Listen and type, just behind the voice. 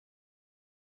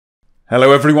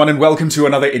Hello everyone and welcome to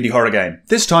another indie horror game.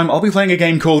 This time I'll be playing a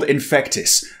game called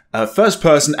Infectis, a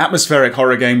first-person atmospheric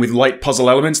horror game with light puzzle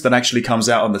elements that actually comes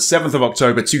out on the 7th of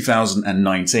October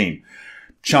 2019.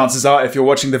 Chances are, if you're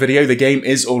watching the video, the game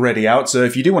is already out, so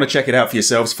if you do want to check it out for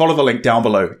yourselves, follow the link down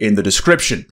below in the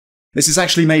description. This is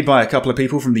actually made by a couple of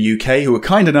people from the UK who were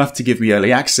kind enough to give me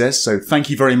early access, so thank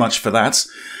you very much for that.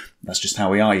 That's just how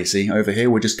we are, you see. Over here,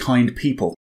 we're just kind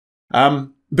people.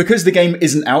 Because the game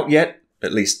isn't out yet,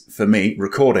 at least for me,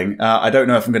 recording, I don't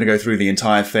know if I'm going to go through the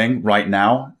entire thing right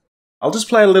now. I'll just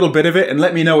play a little bit of it and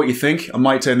let me know what you think. I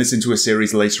might turn this into a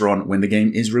series later on when the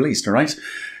game is released, alright?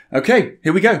 Okay,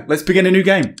 here we go. Let's begin a new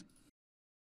game.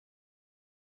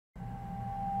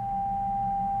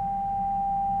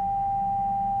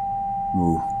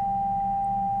 Ooh.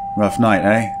 Rough night,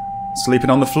 eh? Sleeping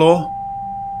on the floor?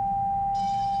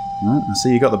 Oh, I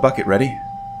see you got the bucket ready.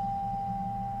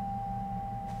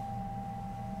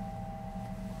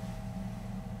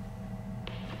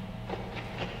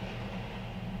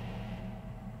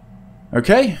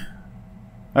 Okay.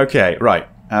 Okay, right.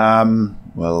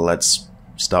 Well, let's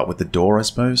start with the door, I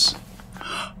suppose.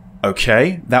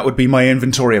 Okay, that would be my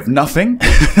inventory of nothing.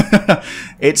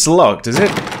 It's locked, is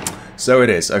it? So it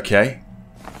is, okay.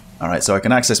 Alright, so I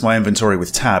can access my inventory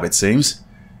with tab, it seems.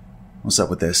 What's up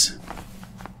with this?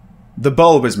 The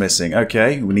bulb is missing.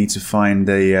 Okay, we need to find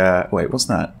a... wait, what's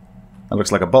that? That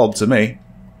looks like a bulb to me.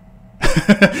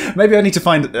 Maybe I need to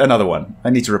find another one. I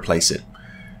need to replace it.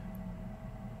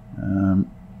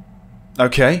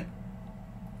 Okay.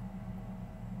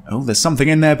 Oh, there's something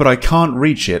in there, but I can't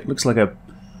reach it. Looks like a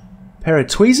pair of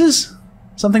tweezers?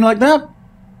 Something like that?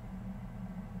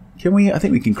 Can we... I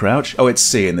think we can crouch. Oh, it's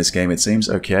C in this game, it seems.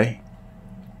 Okay.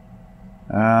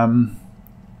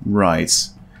 Right.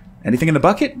 Anything in the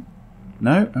bucket?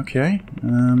 No? Okay.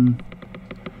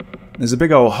 There's a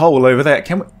big old hole over there.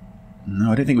 Can we...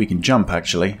 No, I don't think we can jump,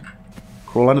 actually.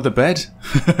 Crawl under the bed?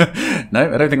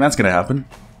 No, I don't think that's going to happen.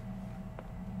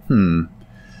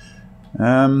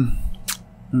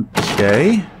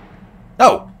 Okay.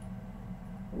 Oh!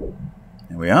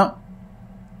 There we are.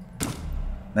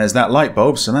 There's that light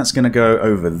bulb, so that's going to go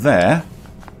over there.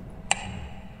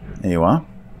 There you are.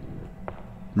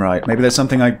 Right, maybe there's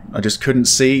something I just couldn't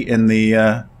see in the,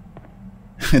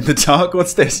 in the dark.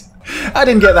 What's this? I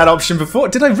didn't get that option before.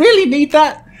 Did I really need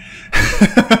that?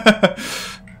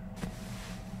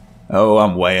 Oh,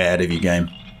 I'm way ahead of you, game.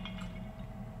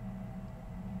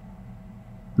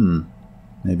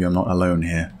 Maybe I'm not alone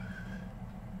here.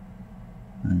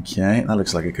 Okay, that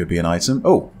looks like it could be an item.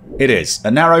 Oh, it is.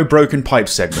 A narrow, broken pipe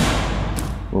segment.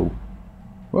 Whoa.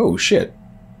 Whoa, shit.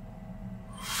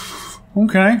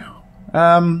 Okay.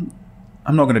 I'm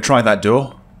not going to try that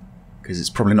door, because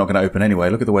it's probably not going to open anyway.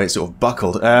 Look at the way it's sort of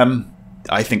buckled.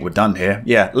 I think we're done here.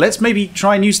 Yeah, let's maybe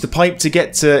try and use the pipe to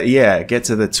get to, get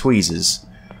to the tweezers.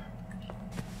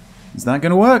 Is that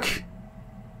going to work?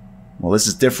 Well, this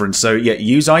is different. So, yeah,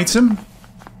 use item.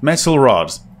 Metal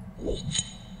rod.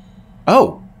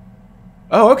 Oh.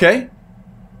 Oh, okay.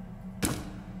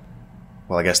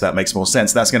 Well, I guess that makes more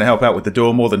sense. That's going to help out with the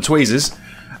door more than tweezers.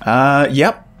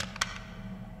 Yep.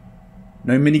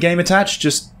 No minigame attached,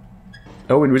 just...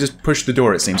 Oh, and we just pushed the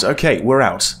door, it seems. Okay, we're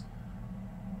out.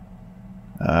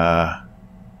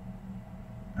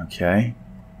 Okay.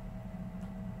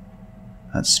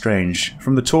 That's strange.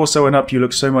 From the torso and up, you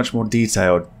look so much more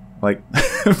detailed. Like,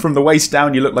 from the waist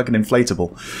down, you look like an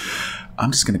inflatable.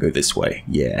 I'm just going to go this way.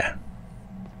 Yeah.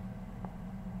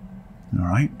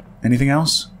 Alright. Anything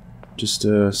else? Just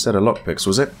a set of lockpicks,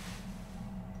 was it?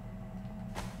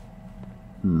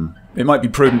 It might be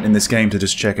prudent in this game to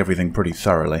just check everything pretty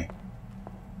thoroughly.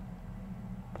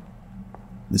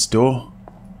 This door?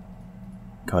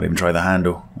 Can't even try the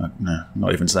handle. No,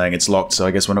 not even saying it's locked, so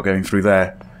I guess we're not going through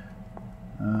there.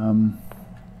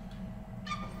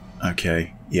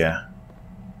 Okay, yeah.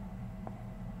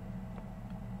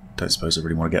 Don't suppose I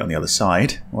really want to get on the other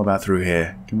side. What about through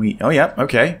here? Can we... Oh, yeah,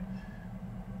 okay.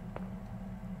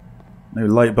 No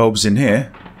light bulbs in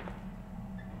here.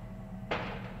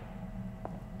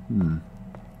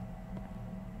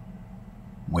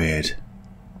 Weird.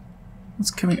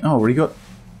 What's coming... Oh, you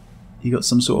got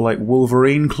some sort of like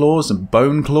Wolverine claws and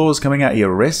bone claws coming out of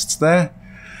your wrists there?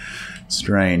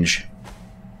 Strange.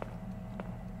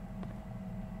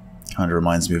 Kind of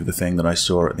reminds me of the thing that I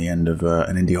saw at the end of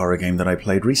an indie horror game that I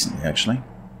played recently, actually.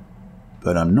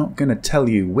 But I'm not going to tell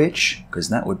you which, because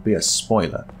that would be a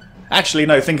spoiler. Actually,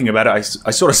 no, thinking about it,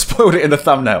 I sort of spoiled it in the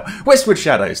thumbnail. Westward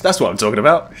Shadows, that's what I'm talking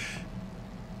about.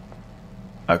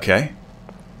 Okay.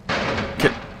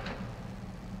 Keep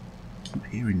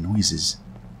hearing noises.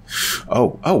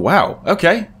 Oh, wow,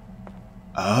 okay.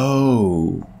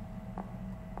 Oh.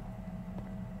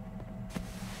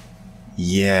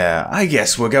 Yeah, I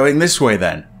guess we're going this way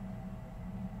then.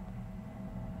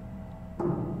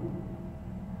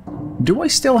 Do I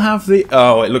still have the...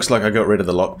 Oh, it looks like I got rid of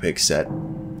the lockpick set.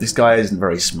 This guy isn't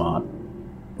very smart.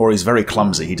 Or he's very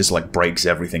clumsy. He just, like, breaks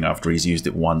everything after he's used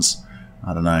it once.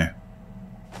 I don't know.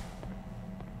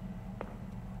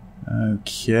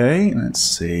 Okay, let's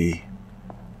see.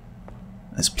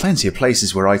 There's plenty of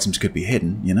places where items could be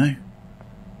hidden, you know?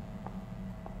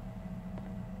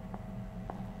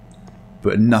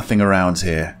 But nothing around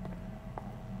here.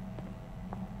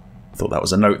 Thought that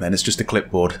was a note then, it's just a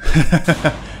clipboard.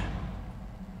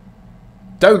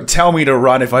 Don't tell me to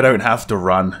run if I don't have to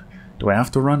run. Do I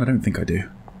have to run? I don't think I do.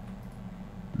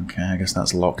 Okay, I guess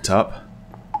that's locked up.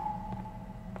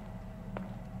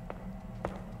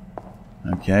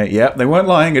 Okay, yep, they weren't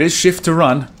lying. It is shift to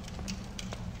run.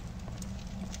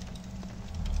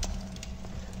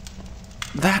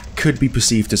 That could be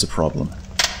perceived as a problem.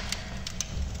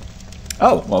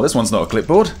 Oh, well, this one's not a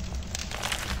clipboard.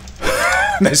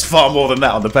 There's far more than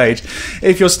that on the page.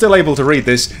 If you're still able to read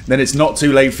this, then it's not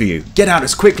too late for you. Get out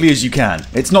as quickly as you can.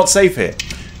 It's not safe here.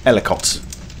 Ellicots.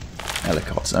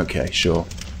 Ellicots, okay, sure.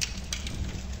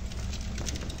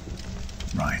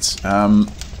 Right,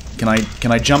 can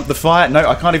I jump the fire? No,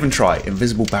 I can't even try.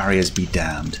 Invisible barriers be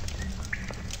damned.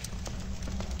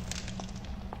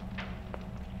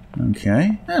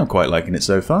 Okay, I'm quite liking it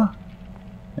so far.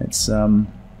 It's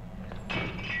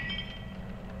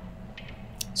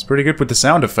pretty good with the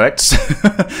sound effects.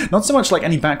 Not so much like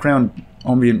any background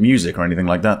ambient music or anything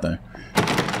like that, though.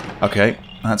 Okay,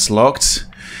 that's locked.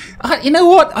 You know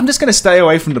what? I'm just going to stay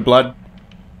away from the blood.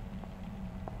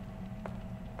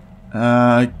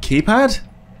 Keypad?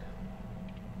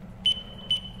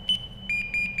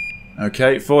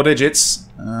 Okay, 4 digits.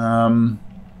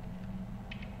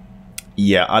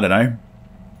 Yeah, I don't know.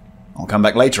 I'll come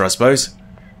back later, I suppose.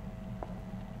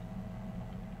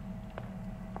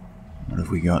 What have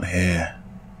we got here?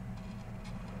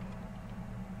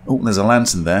 Oh, there's a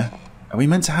lantern there. Are we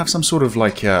meant to have some sort of,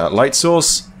 like, light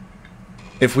source?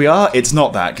 If we are, it's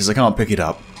not that, because I can't pick it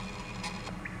up.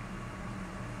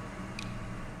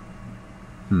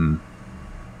 Is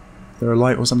there a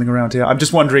light or something around here? I'm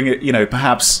just wondering, you know,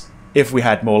 perhaps if we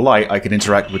had more light, I could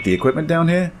interact with the equipment down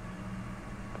here.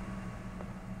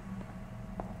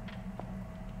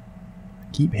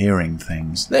 I keep hearing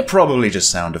things. They're probably just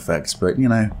sound effects, but, you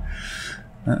know,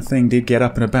 that thing did get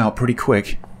up and about pretty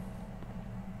quick.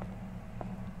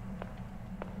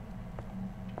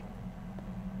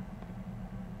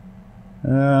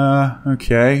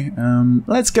 Okay.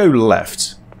 Let's go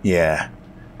left. Yeah.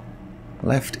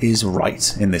 Left is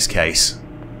right in this case.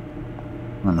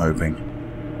 I'm hoping.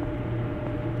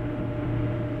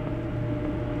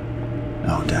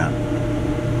 Oh, damn.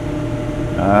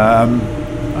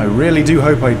 I really do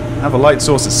hope I have a light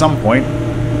source at some point.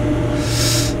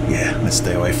 Yeah, let's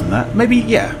stay away from that. Maybe,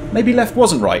 yeah, maybe left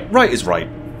wasn't right. Right is right.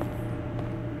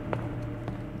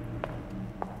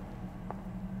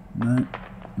 No,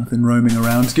 nothing roaming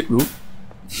around.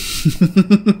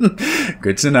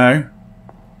 Good to know.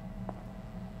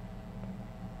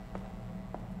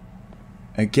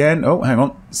 Again, oh, hang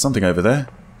on. Something over there.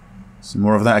 Some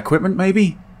more of that equipment,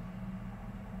 maybe?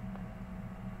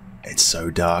 It's so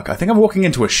dark. I think I'm walking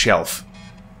into a shelf.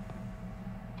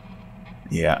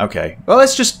 Yeah, okay. Well,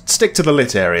 let's just stick to the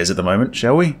lit areas at the moment,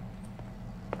 shall we?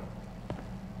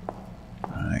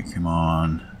 Alright, come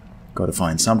on. Gotta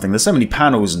find something. There's so many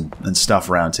panels and stuff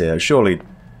around here. Surely...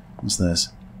 What's this?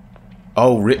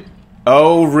 Oh,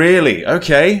 really?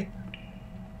 Okay.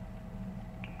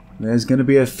 There's gonna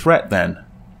be a threat then.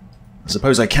 I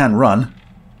suppose I can run.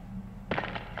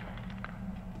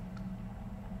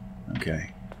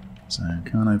 Okay. So,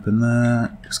 can't open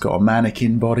that. It's got a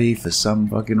mannequin body for some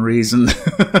fucking reason.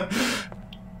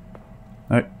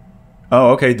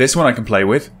 Oh, okay, this one I can play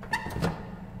with.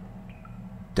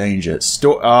 Danger.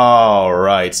 Oh,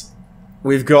 right.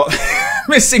 We've got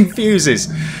missing fuses.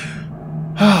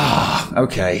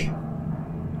 Okay.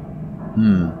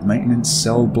 Maintenance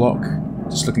cell block.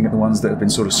 Just looking at the ones that have been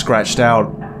sort of scratched out.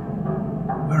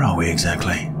 Where are we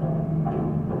exactly?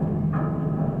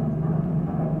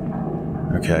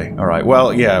 Okay, alright.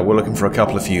 Well, yeah, we're looking for a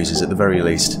couple of fuses at the very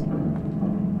least.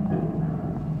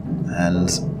 And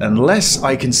unless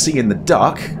I can see in the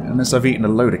dark, unless I've eaten a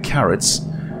load of carrots,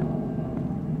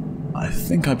 I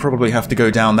think I probably have to go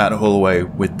down that hallway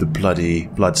with the bloody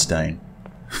bloodstain.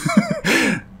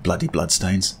 Bloody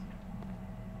bloodstains.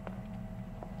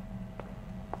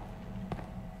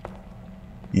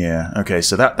 Yeah, okay,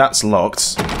 so that's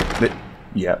locked.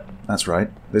 Yeah, that's right.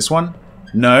 This one?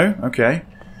 No? Okay.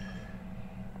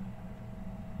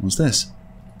 What's this?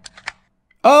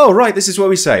 Oh, right, this is where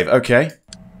we save. Okay.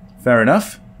 Fair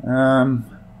enough.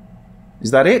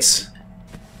 Is that it?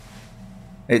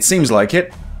 It seems like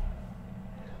it.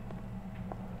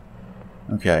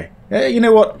 Okay. You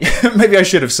know what? Maybe I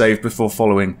should have saved before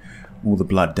following all the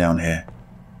blood down here.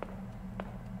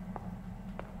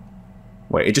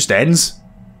 Wait, it just ends?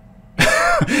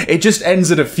 It just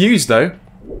ends at a fuse, though.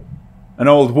 An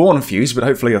old worn fuse, but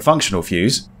hopefully a functional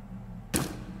fuse.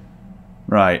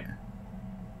 Right.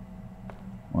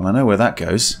 Well, I know where that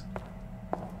goes.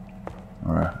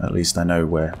 Or at least I know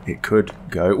where it could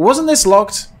go. Wasn't this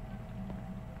locked?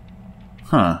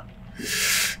 Huh.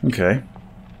 Okay.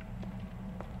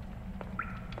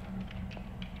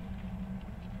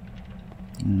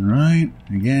 Alright,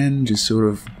 again, just sort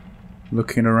of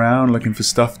looking around, looking for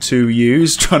stuff to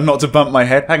use, trying not to bump my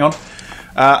head. Hang on.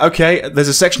 Okay, there's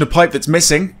a section of pipe that's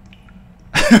missing.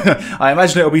 I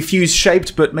imagine it'll be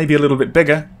fuse-shaped, but maybe a little bit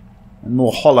bigger and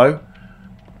more hollow.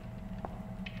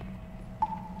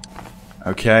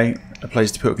 Okay, a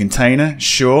place to put a container,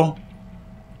 sure.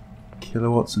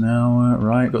 Kilowatts an hour,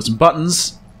 right, got some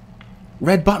buttons.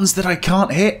 Red buttons that I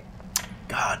can't hit.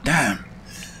 God damn.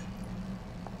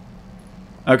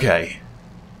 Okay.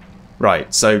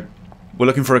 Right, so we're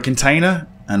looking for a container,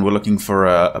 and we're looking for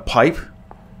a pipe.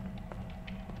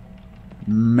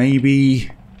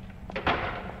 Maybe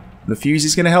the fuse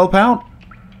is going to help out?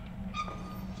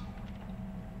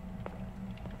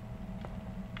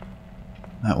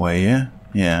 That way, yeah?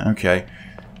 Yeah, okay.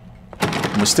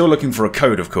 And we're still looking for a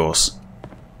code, of course.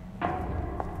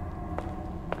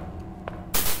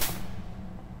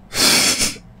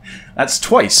 That's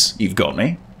twice you've got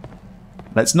me.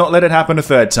 Let's not let it happen a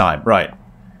third time. Right.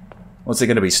 What's it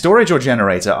going to be? Storage or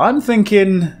generator? I'm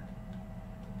thinking...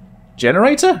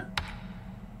 generator?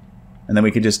 And then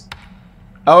we can just...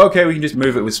 oh, okay, we can just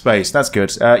move it with space. That's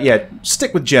good. Yeah,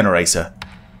 stick with generator.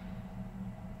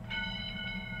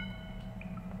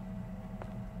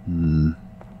 Hmm.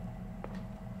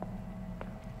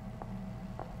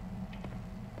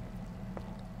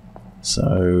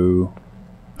 So...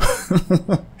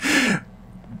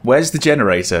 where's the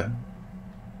generator?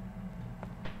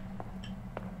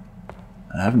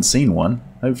 I haven't seen one.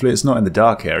 Hopefully it's not in the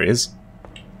dark areas.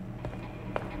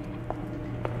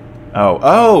 Oh,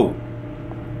 oh!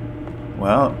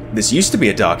 Well, this used to be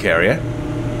a dark area.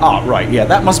 Ah, right, yeah,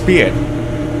 that must be it.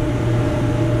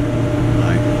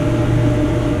 Like,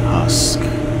 husk.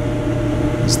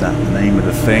 Is that the name of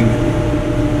the thing?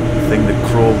 The thing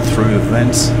that crawled through the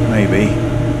vent? Maybe.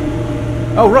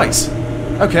 Oh, right.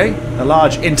 Okay, a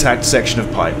large intact section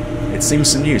of pipe. It seems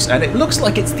some use, and it looks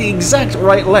like it's the exact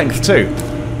right length, too.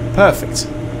 Perfect.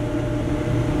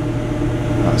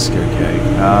 Husk,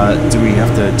 okay. Do we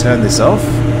have to turn this off?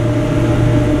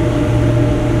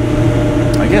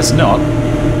 I guess not.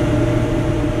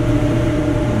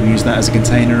 Can we use that as a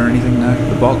container or anything? No.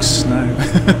 The box? No.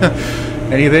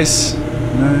 Any of this?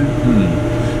 No.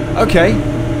 Hmm. Okay.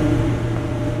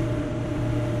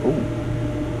 Oh.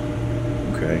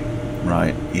 Okay.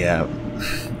 Right. Yeah.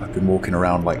 I've been walking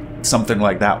around like something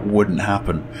like that wouldn't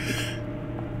happen.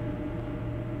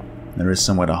 There is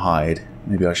somewhere to hide.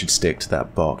 Maybe I should stick to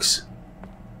that box.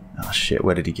 Oh shit,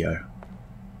 where did he go?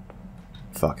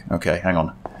 Fuck. Okay, hang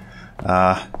on.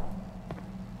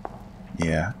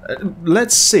 Yeah.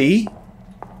 Let's see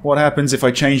what happens if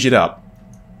I change it up.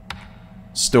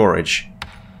 Storage.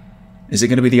 Is it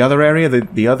going to be the other area?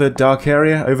 The other dark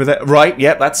area over there? Right,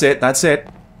 yep, that's it, that's it.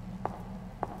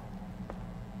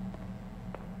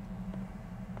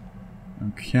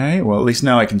 Okay, well at least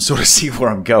now I can sort of see where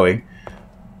I'm going.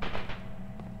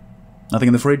 Nothing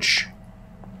in the fridge?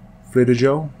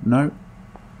 Frigidaire? No.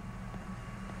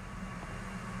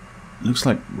 Looks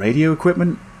like radio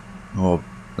equipment? Or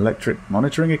electric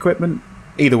monitoring equipment?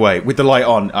 Either way, with the light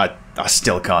on, I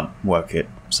still can't work it,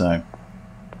 so...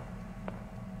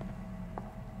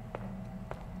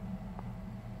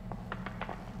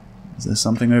 Is there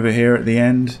something over here at the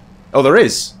end? Oh, there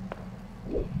is!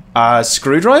 A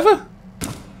screwdriver?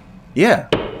 Yeah.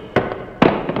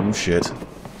 Oh, shit.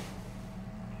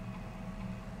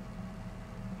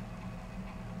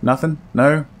 Nothing?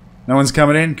 No? No one's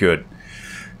coming in? Good.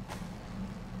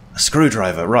 A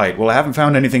screwdriver, right. Well, I haven't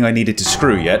found anything I needed to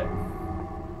screw yet.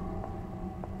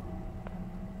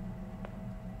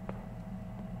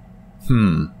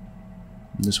 I'm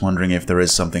just wondering if there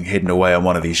is something hidden away on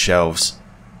one of these shelves.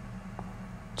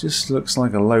 Just looks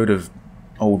like a load of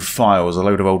old files, a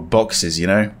load of old boxes, you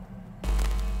know?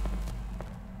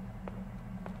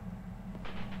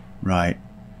 Right.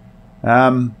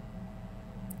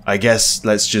 I guess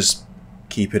let's just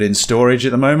keep it in storage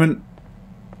at the moment.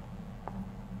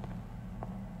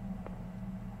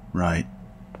 Right.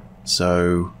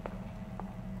 So...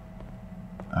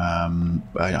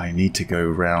 I need to go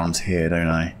round here, don't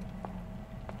I?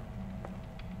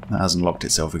 That hasn't locked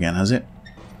itself again, has it?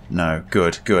 No.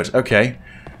 Good, good. Okay.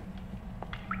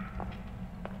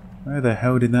 Where the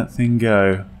hell did that thing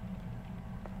go?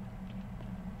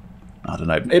 I don't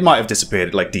know. It might have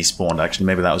disappeared, like despawned, actually.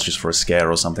 Maybe that was just for a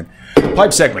scare or something.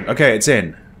 Pipe segment. Okay, it's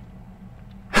in.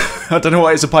 I don't know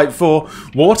what it's a pipe for.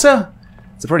 Water?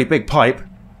 It's a pretty big pipe.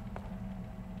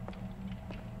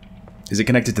 Is it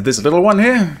connected to this little one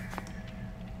here?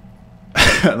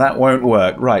 That won't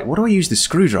work. Right, what do I use the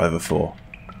screwdriver for?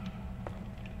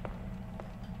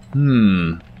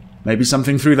 Maybe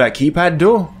something through that keypad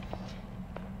door?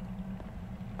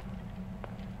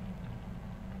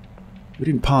 We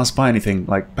didn't pass by anything,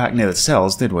 like, back near the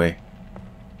cells, did we?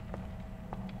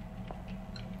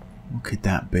 What could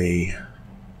that be?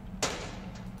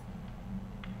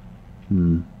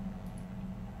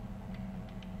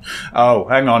 Oh,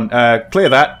 hang on. Clear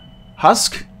that.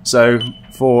 Husk. So,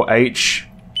 4H...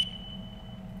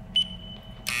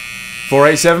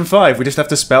 4875. We just have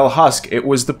to spell Husk. It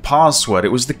was the password. It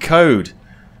was the code.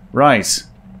 Right.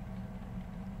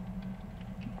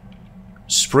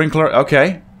 Sprinkler.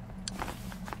 Okay.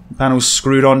 Panel's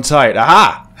screwed on tight.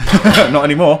 Aha! Not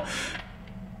anymore.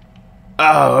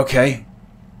 Oh, okay.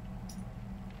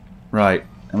 Right.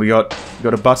 And we got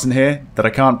a button here that I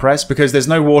can't press because there's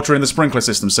no water in the sprinkler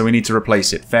system, so we need to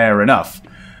replace it. Fair enough.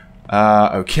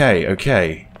 Okay,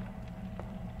 okay.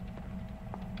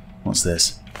 What's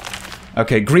this?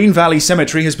 Okay, Green Valley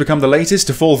Cemetery has become the latest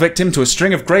to fall victim to a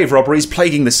string of grave robberies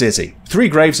plaguing the city. 3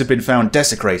 graves have been found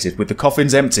desecrated, with the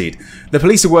coffins emptied. The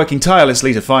police are working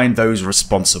tirelessly to find those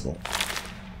responsible.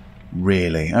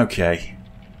 Really? Okay.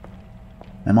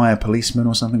 Am I a policeman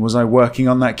or something? Was I working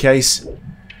on that case?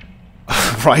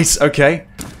 Right, okay.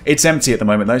 It's empty at the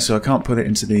moment, though, so I can't put it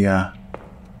into the,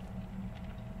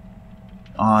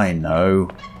 I know.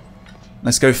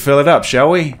 Let's go fill it up, shall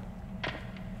we?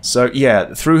 So,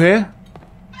 yeah, through here?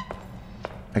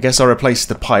 I guess I'll replace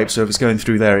the pipe, so if it's going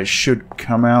through there, it should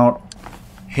come out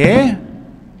here?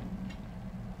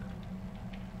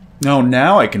 No,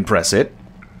 now I can press it.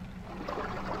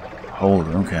 Hold,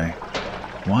 okay.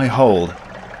 Why hold?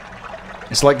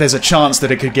 It's like there's a chance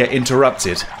that it could get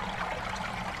interrupted.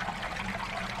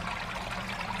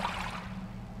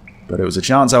 But it was a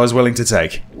chance I was willing to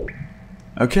take.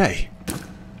 Okay.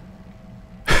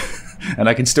 And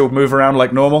I can still move around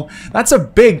like normal. That's a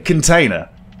big container.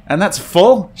 And that's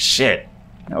full? Shit.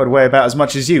 That would weigh about as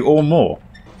much as you, or more.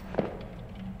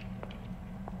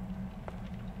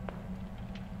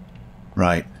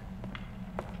 Right.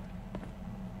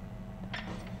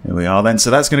 Here we are then. So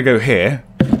that's going to go here.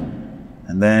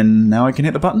 And then now I can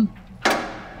hit the button?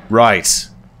 Right.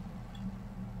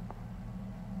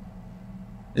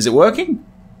 Is it working?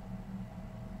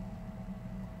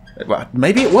 Well,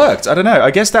 maybe it worked. I don't know.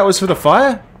 I guess that was for the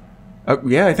fire? Oh,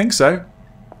 yeah, I think so.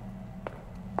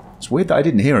 It's weird that I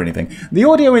didn't hear anything. The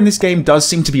audio in this game does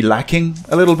seem to be lacking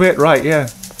a little bit. Right, yeah.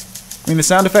 I mean, the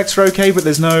sound effects are okay, but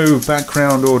there's no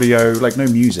background audio, like no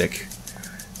music.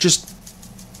 Just...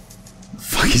 what the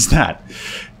fuck is that?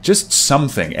 Just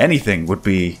something. Anything would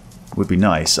be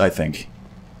nice, I think.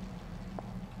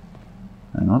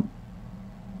 Hang on.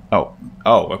 Oh.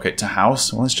 Oh, okay, to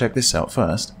house. Well, let's check this out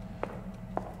first.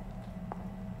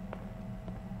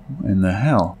 What in the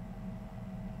hell?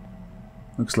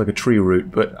 Looks like a tree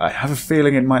root, but I have a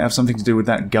feeling it might have something to do with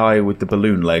that guy with the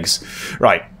balloon legs.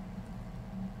 Right.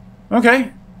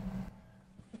 Okay.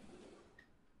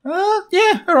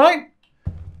 Yeah, alright.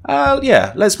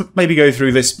 Yeah, let's maybe go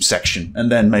through this section,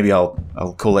 and then maybe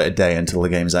I'll call it a day until the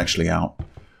game's actually out.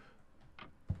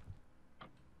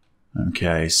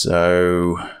 Okay,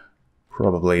 so...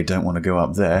 probably don't want to go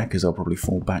up there, because I'll probably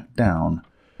fall back down.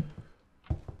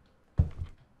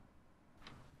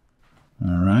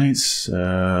 Alright,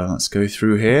 let's go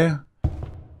through here.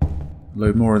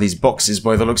 Load more of these boxes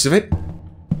by the looks of it.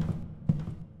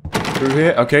 Through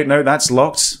here. Okay, no, that's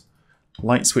locked.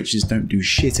 Light switches don't do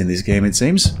shit in this game, it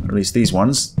seems. Or at least these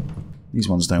ones. These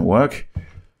ones don't work.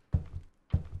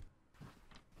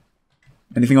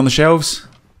 Anything on the shelves?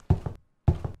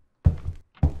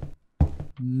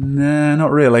 Nah,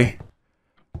 not really.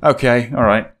 Okay,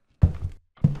 alright.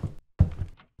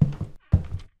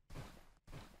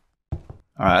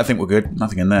 Alright, I think we're good.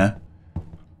 Nothing in there.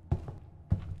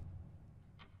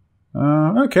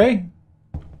 Okay.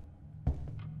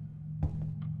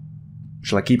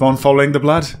 Shall I keep on following the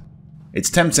blood? It's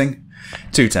tempting.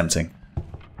 Too tempting.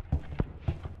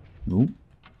 Ooh.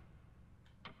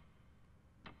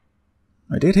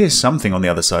 I did hear something on the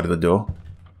other side of the door.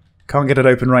 Can't get it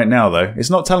open right now, though. It's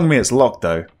not telling me it's locked,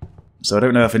 though. So I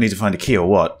don't know if I need to find a key or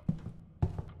what.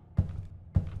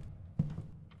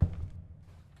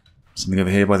 Something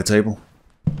over here by the table.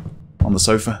 On the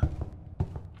sofa.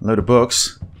 A load of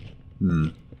books.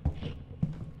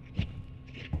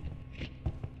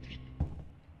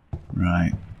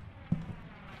 Right.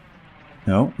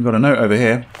 No, we've got a note over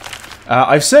here.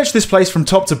 I've searched this place from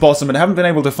top to bottom and haven't been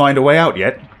able to find a way out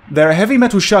yet. There are heavy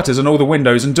metal shutters on all the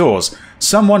windows and doors.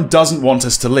 Someone doesn't want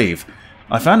us to leave.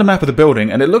 I found a map of the building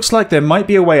and it looks like there might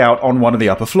be a way out on one of the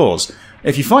upper floors.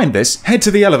 If you find this, head to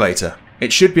the elevator.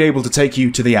 It should be able to take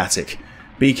you to the attic.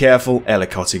 Be careful,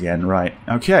 Ellicott again. Right.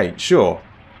 Okay, sure.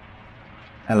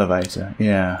 Elevator,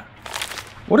 yeah.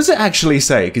 What does it actually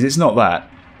say? Because it's not that.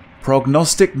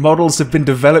 Prognostic models have been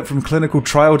developed from clinical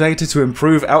trial data to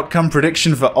improve outcome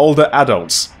prediction for older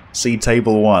adults. See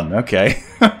Table 1. Okay.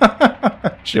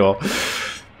 Sure.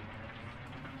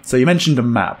 So you mentioned a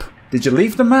map. Did you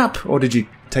leave the map, or did you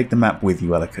take the map with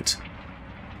you, Ellicott?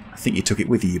 I think you took it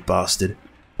with you, you bastard.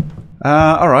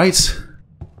 Alright.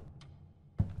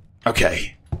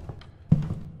 Okay.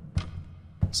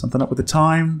 Something up with the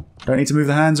time? Don't need to move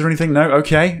the hands or anything? No?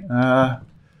 Okay.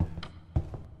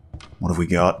 What have we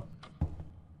got?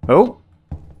 Oh.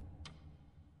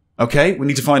 Okay, we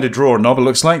need to find a drawer knob, it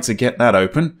looks like, to get that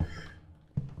open.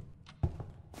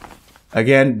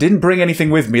 Again, didn't bring anything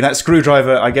with me. That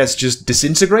screwdriver, I guess, just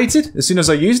disintegrated as soon as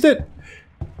I used it.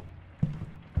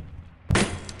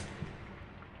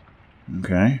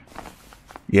 Okay.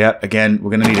 Yeah, again, we're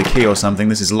going to need a key or something.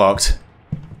 This is locked.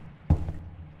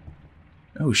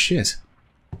 Oh, shit.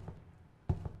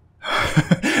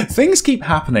 Things keep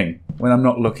happening when I'm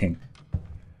not looking.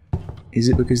 Is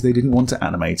it because they didn't want to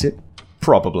animate it?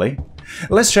 Probably.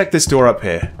 Let's check this door up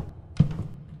here.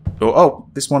 Oh,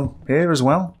 this one here as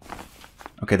well?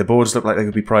 Okay, the boards look like they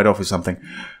could be pried off with something.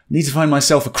 Need to find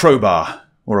myself a crowbar.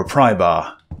 Or a pry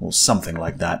bar. Or something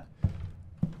like that.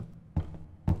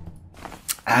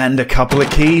 And a couple of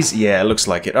keys? Yeah, looks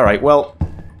like it. Alright, well...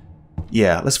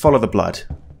 yeah, let's follow the blood.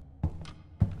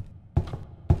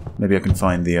 Maybe I can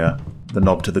find the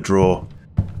knob to the drawer.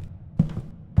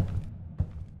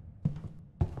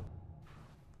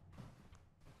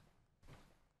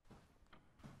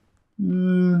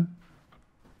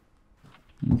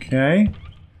 Okay.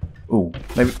 Oh,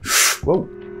 maybe... whoa.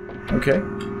 Okay.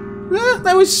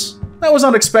 That was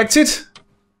unexpected.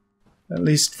 At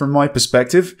least from my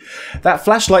perspective. That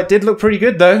flashlight did look pretty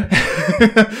good, though.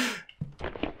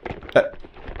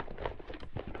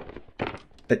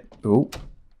 Oh.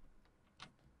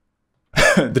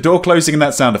 The door closing and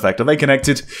that sound effect, are they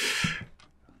connected?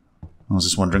 I was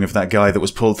just wondering if that guy that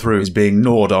was pulled through is being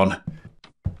gnawed on.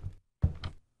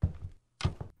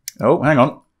 Oh, hang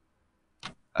on.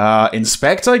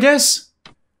 Inspect, I guess?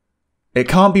 It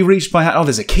can't be reached by hand. Oh,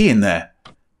 there's a key in there.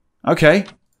 Okay.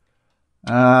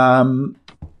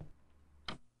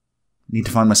 Need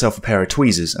to find myself a pair of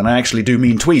tweezers. And I actually do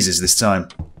mean tweezers this time.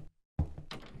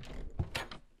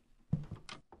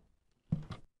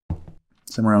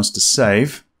 Somewhere else to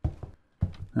save.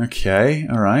 Okay,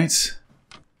 alright.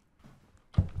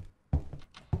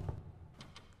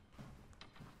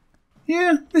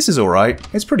 Yeah, this is alright.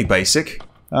 It's pretty basic.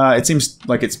 It seems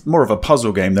like it's more of a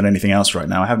puzzle game than anything else right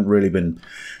now. I haven't really been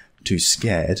too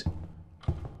scared.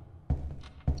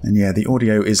 And yeah, the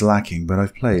audio is lacking, but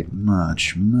I've played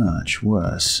much, much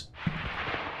worse.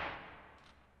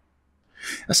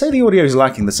 I say the audio is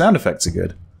lacking, the sound effects are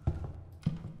good.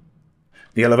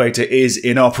 The elevator is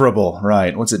inoperable.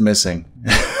 Right, what's it missing?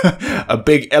 A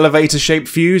big elevator-shaped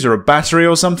fuse or a battery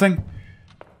or something?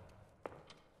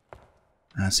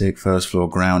 Attic, first floor,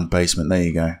 ground, basement. There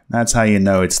you go. That's how you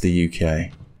know it's the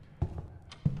UK.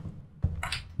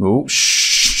 Oh,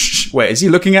 shh. Wait, is he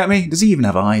looking at me? Does he even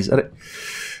have eyes?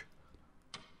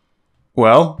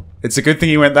 Well, it's a good thing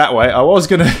he went that way. I was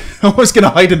gonna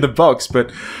hide in the box, but...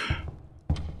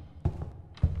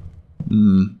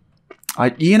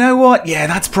 you know what? Yeah,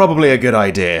 that's probably a good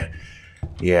idea.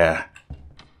 Yeah.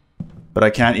 But I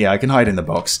can't... yeah, I can hide in the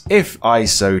box. If I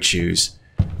so choose.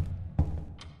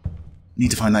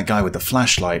 Need to find that guy with the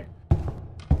flashlight.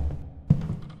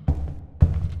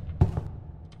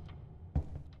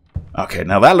 Okay,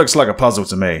 now that looks like a puzzle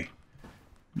to me.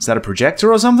 Is that a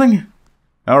projector or something?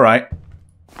 Alright.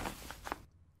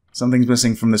 Something's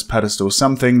missing from this pedestal.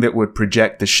 Something that would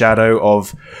project the shadow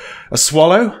of a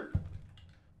swallow?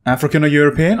 African or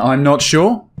European? I'm not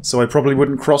sure. So I probably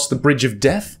wouldn't cross the bridge of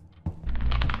death.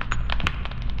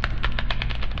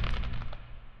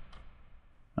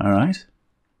 Alright.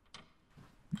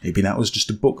 Maybe that was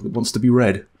just a book that wants to be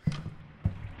read.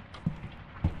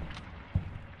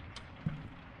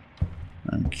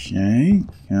 Okay,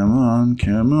 come on,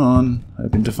 come on.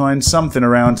 Hoping to find something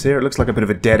around here. It looks like a bit of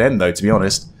a dead end, though, to be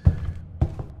honest.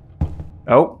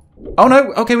 Oh. Oh,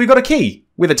 no. Okay, we've got a key.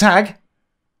 with a tag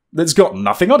that's got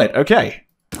nothing on it. Okay.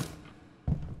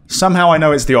 Somehow I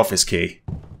know it's the office key.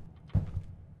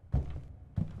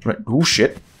 Right. Oh,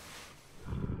 shit.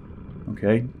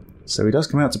 Okay. So he does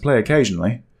come out to play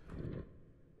occasionally.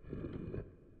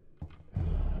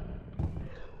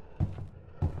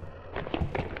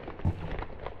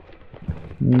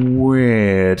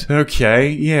 Weird. Okay,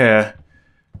 yeah.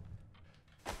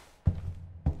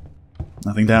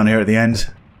 Nothing down here at the end.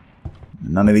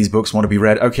 None of these books want to be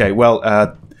read. Okay,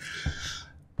 well,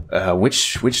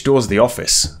 which door's the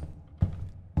office?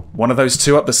 One of those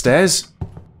two up the stairs?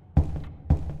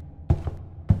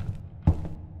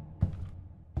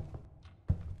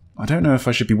 I don't know if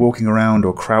I should be walking around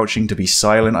or crouching to be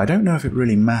silent. I don't know if it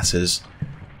really matters.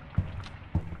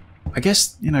 I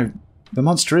guess, you know, the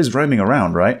monster is roaming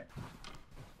around, right?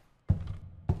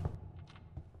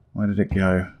 Where did it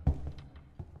go?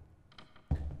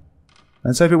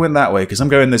 Let's hope it went that way, because I'm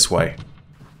going this way.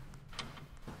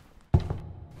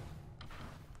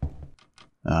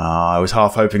 Ah, I was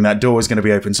half hoping that door was going to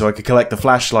be open so I could collect the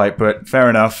flashlight, but fair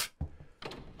enough.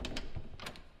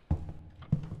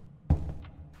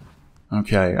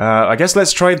 Okay, I guess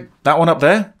let's try that one up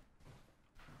there.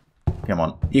 Come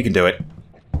on, you can do it.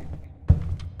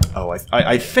 Oh,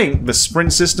 I think the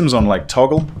sprint system's on, like,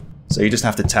 toggle. So you just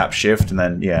have to tap shift and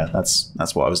then, yeah, that's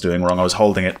what I was doing wrong. I was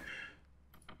holding it.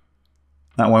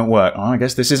 That won't work. Oh, I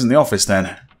guess this isn't the office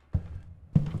then.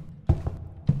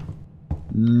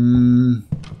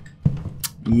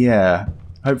 Yeah.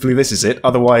 Hopefully this is it.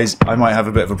 Otherwise, I might have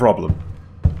a bit of a problem.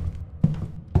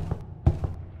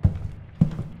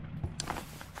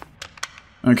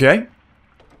 Okay.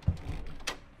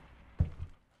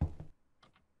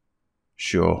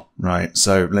 Sure. Right.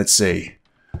 So, let's see.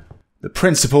 The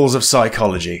principles of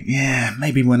psychology. Yeah,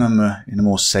 maybe when I'm in a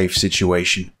more safe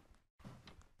situation.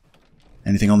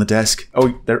 Anything on the desk?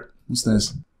 Oh, there... What's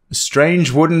this? A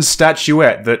strange wooden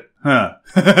statuette that,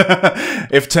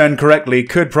 if turned correctly,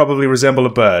 could probably resemble a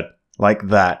bird. Like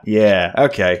that. Yeah,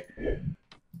 okay.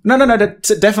 No,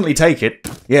 definitely take it.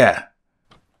 Yeah.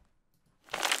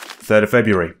 3rd of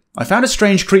February. I found a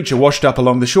strange creature washed up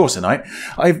along the shore tonight.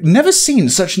 I've never seen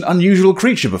such an unusual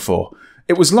creature before.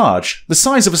 It was large, the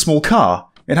size of a small car.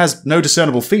 It has no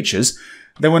discernible features.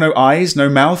 There were no eyes, no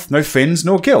mouth, no fins,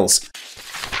 nor gills.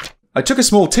 I took a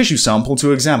small tissue sample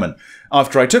to examine.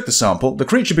 After I took the sample, the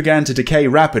creature began to decay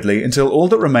rapidly until all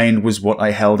that remained was what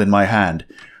I held in my hand.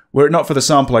 Were it not for the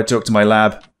sample I took to my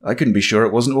lab, I couldn't be sure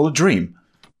it wasn't all a dream.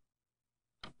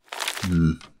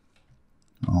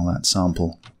 All that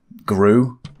sample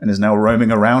grew and is now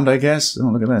roaming around, I guess. Oh,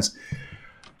 look at this.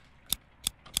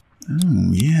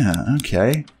 Oh, yeah,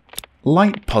 okay.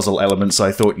 Light puzzle elements,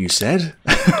 I thought you said.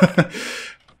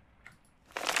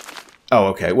 Oh,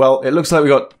 okay, well, it looks like we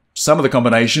got some of the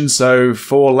combinations, so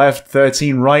 4 left,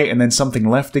 13 right, and then something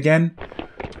left again.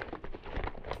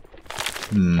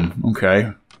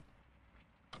 Okay.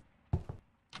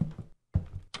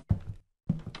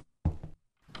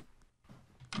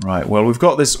 Right, well, we've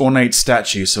got this ornate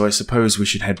statue, so I suppose we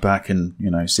should head back and,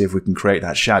 you know, see if we can create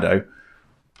that shadow.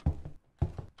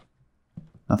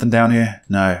 Nothing down here?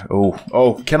 No.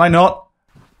 Oh, can I not?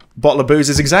 Bottle of booze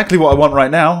is exactly what I want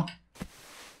right now.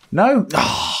 No?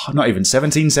 Oh, not even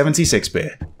 1776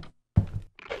 beer.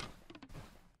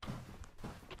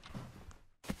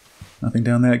 Nothing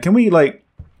down there. Can we, like...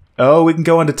 Oh, we can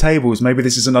go under tables. Maybe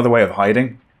this is another way of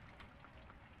hiding.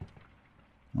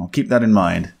 I'll keep that in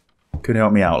mind. Could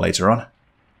help me out later on.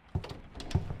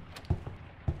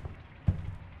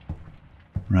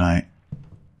 Right.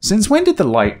 Since when did the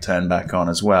light turn back on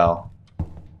as well?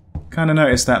 Kind of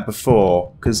noticed that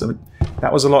before, because I mean,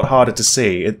 that was a lot harder to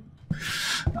see.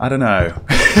 I don't know.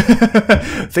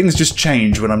 Things just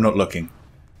change when I'm not looking.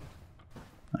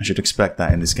 I should expect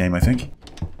that in this game, I think.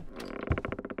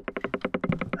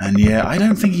 And yeah, I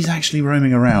don't think he's actually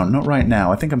roaming around. Not right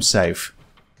now. I think I'm safe.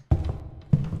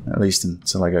 At least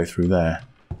until I go through there.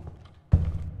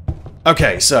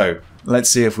 Okay, so let's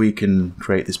see if we can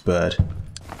create this bird.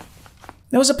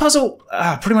 There was a puzzle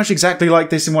pretty much exactly like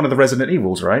this in one of the Resident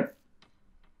Evils, right?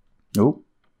 Oh.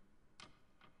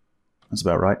 That's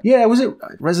about right. Yeah, was it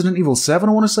Resident Evil 7,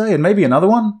 I want to say? And maybe another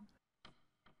one?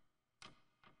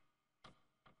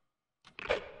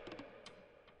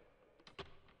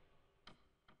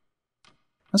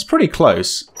 That's pretty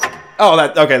close. Oh,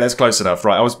 okay, that's close enough.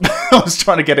 Right, I was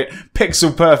trying to get it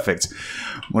pixel perfect.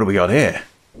 What do we got here?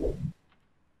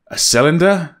 A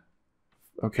cylinder?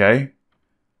 Okay.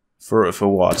 For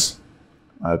what?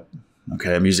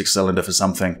 Okay, a music cylinder for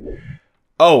something.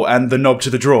 Oh, and the knob to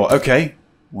the drawer. Okay.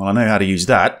 Well, I know how to use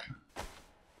that.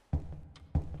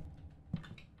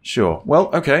 Sure. Well,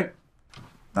 okay.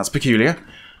 That's peculiar.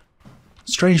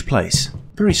 Strange place.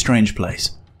 Very strange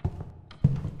place.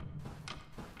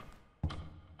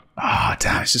 Ah,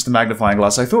 damn, it's just a magnifying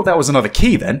glass. I thought that was another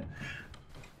key then.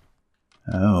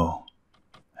 Oh.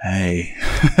 Hey.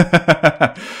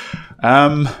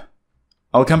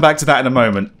 I'll come back to that in a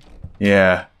moment.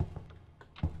 Yeah.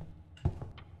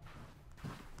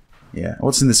 Yeah,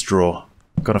 what's in this drawer?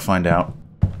 Gotta find out.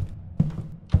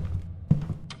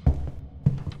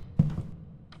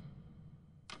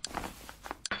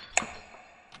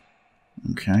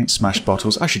 Okay, smashed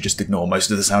bottles. I should just ignore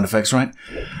most of the sound effects, right?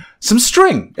 Some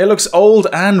string! It looks old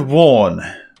and worn.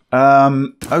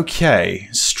 Okay.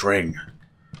 String.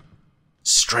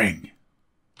 String.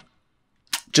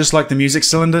 Just like the music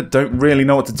cylinder, don't really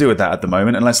know what to do with that at the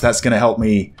moment, unless that's going to help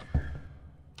me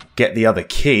get the other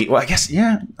key. Well, I guess,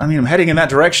 yeah. I mean, I'm heading in that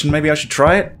direction. Maybe I should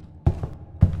try it.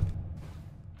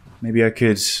 Maybe I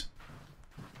could,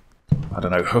 I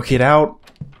don't know, hook it out?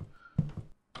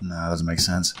 No, that doesn't make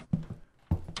sense.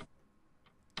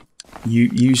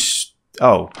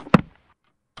 Oh,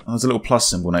 there's a little plus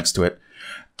symbol next to it.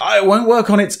 It won't work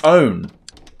on its own.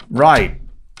 Right.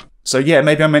 So yeah,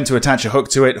 maybe I'm meant to attach a hook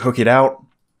to it, hook it out.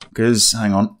 Because,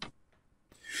 hang on.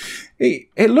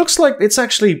 It looks like it's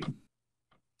actually...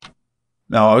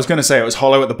 No, I was going to say it was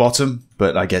hollow at the bottom,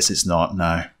 but I guess it's not,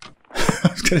 no. I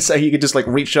was going to say you could just like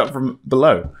reach up from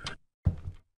below.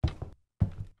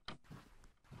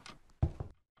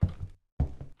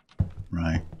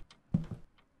 Right.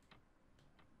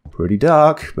 Pretty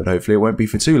dark, but hopefully it won't be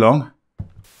for too long.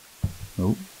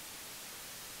 Oh.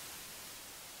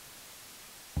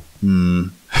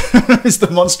 Is the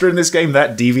monster in this game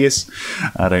that devious?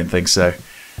 I don't think so.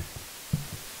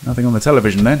 Nothing on the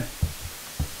television then.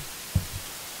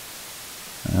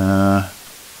 I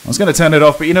was going to turn it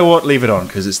off, but you know what? Leave it on,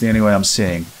 because it's the only way I'm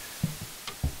seeing.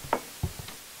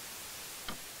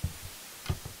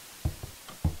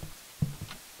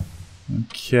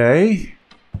 Okay.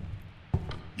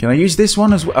 Can I use this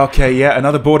one as well? Okay, yeah,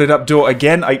 another boarded up door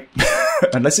again.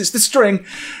 Unless it's the string,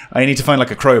 I need to find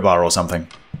like a crowbar or something.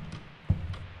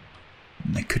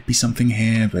 There could be something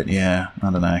here, but yeah,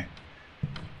 I don't know.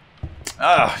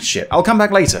 Ah, shit. I'll come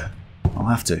back later. I'll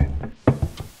have to.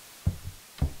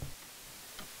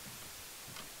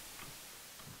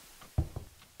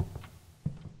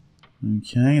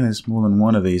 Okay, there's more than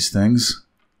one of these things.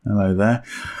 Hello there.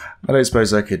 I don't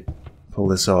suppose I could pull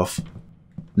this off.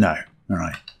 No.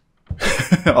 Alright.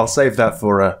 I'll save that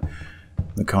for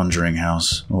the Conjuring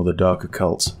House, or the Dark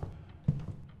Occult.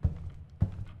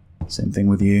 Same thing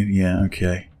with you? Yeah,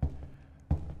 okay.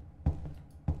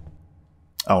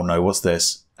 Oh no, what's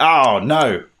this? Oh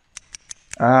no!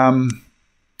 I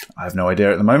have no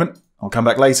idea at the moment. I'll come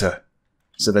back later.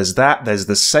 So there's that, there's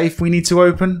the safe we need to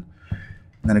open.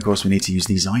 And then of course we need to use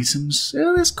these items.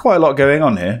 Yeah, there's quite a lot going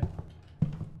on here.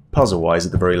 Puzzle-wise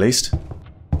at the very least.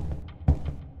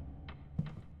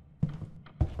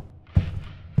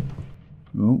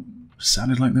 Oh,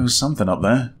 sounded like there was something up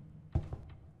there.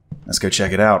 Let's go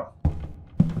check it out.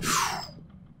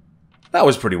 That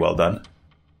was pretty well done.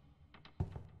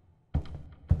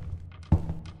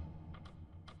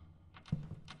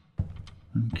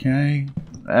 Okay.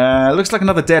 Looks like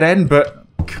another dead end, but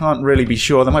can't really be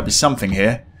sure. There might be something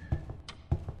here.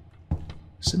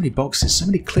 So many boxes, so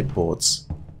many clipboards.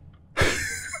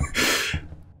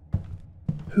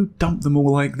 Who dumped them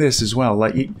all like this as well?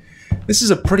 Like, this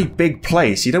is a pretty big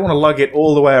place. You don't want to lug it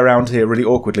all the way around here really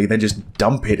awkwardly, then just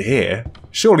dump it here.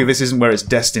 Surely this isn't where it's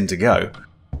destined to go.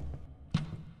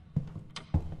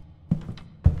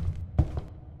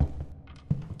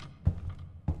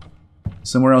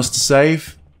 Somewhere else to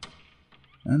save.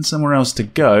 And somewhere else to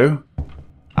go.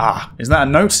 Ah, is that a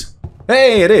note?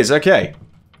 Hey, it is, okay.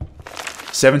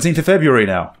 17th of February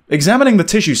now. Examining the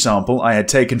tissue sample I had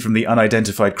taken from the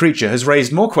unidentified creature has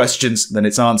raised more questions than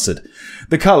it's answered.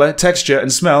 The colour, texture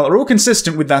and smell are all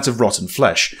consistent with that of rotten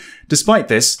flesh. Despite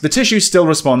this, the tissue still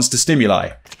responds to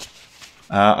stimuli.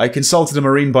 I consulted a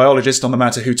marine biologist on the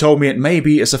matter who told me it may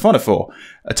be a siphonophore,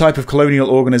 a type of colonial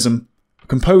organism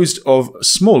composed of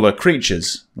smaller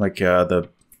creatures, like the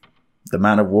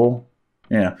man of war.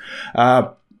 Yeah.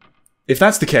 If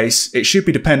that's the case, it should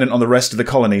be dependent on the rest of the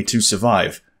colony to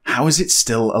survive. How is it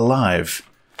still alive?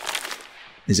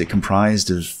 Is it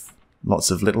comprised of lots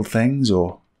of little things,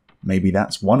 or maybe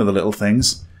that's one of the little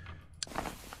things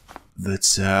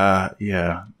that,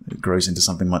 yeah, it grows into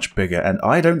something much bigger. And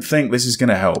I don't think this is going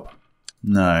to help.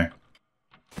 No.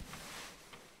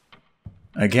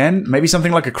 Again, maybe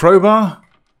something like a crowbar?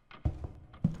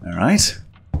 Alright.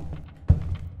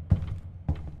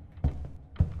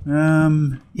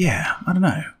 Yeah, I don't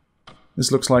know.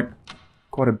 This looks like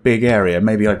quite a big area.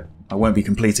 Maybe I I won't be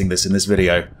completing this in this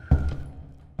video.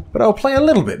 But I'll play a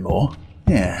little bit more.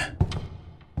 Yeah.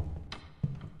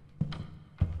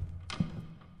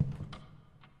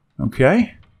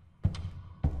 Okay.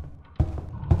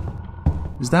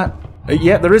 Is that...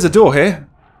 yeah, there is a door here.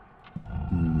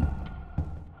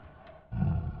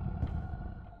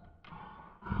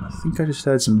 I think I just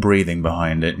heard some breathing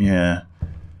behind it, yeah.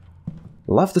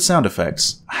 Love the sound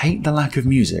effects. Hate the lack of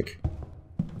music.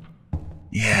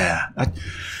 Yeah. I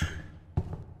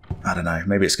don't know,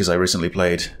 maybe it's because I recently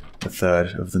played the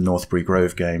third of the Northbury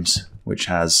Grove games, which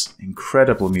has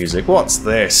incredible music. What's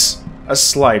this? A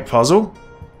slide puzzle?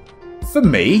 For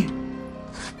me?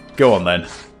 Go on then.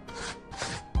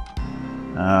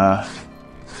 That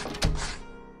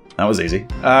was easy.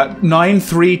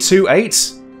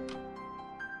 9328?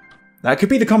 That could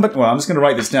be the well, I'm just going to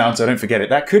write this down so I don't forget it.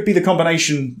 That could be the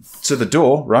combination to the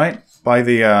door, right? By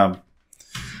the, I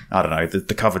don't know,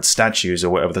 the covered statues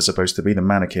or whatever they're supposed to be, the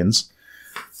mannequins.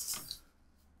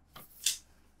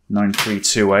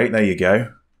 9328, there you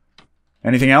go.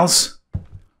 Anything else?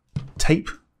 Tape?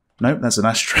 Nope, that's an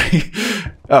ashtray.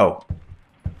 Oh.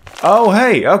 Oh,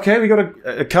 hey, okay, we got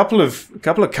a couple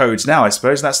of codes now, I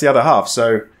suppose. That's the other half.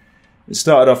 So it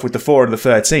started off with the 4 and the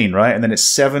 13, right? And then it's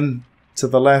 7 to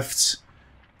the left,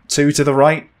 2 to the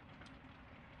right.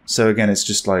 So again, it's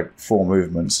just like 4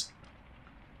 movements.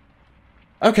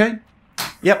 Okay.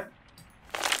 Yep.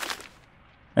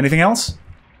 Anything else?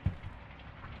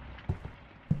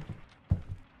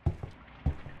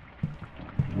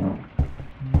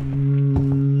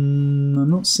 I'm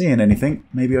not seeing anything.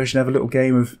 Maybe I should have a little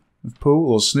game of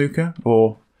pool or snooker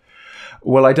or...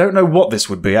 Well, I don't know what this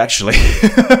would be, actually.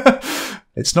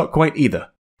 It's not quite either.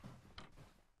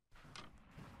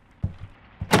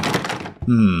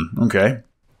 Okay.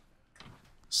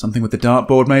 Something with the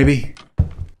dartboard, maybe?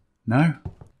 No?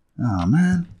 Oh,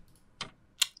 man.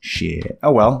 Shit.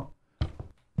 Oh, well.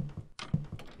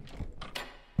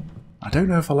 I don't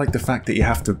know if I like the fact that you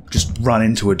have to just run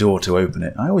into a door to open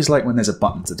it. I always like when there's a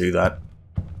button to do that.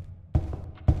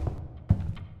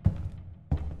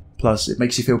 Plus, it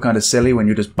makes you feel kind of silly when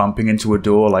you're just bumping into a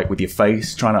door, like with your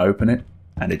face, trying to open it,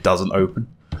 and it doesn't open.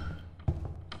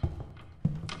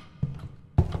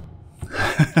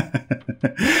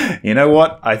 You know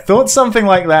what? I thought something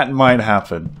like that might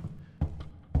happen.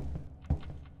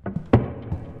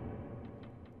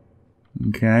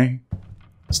 Okay.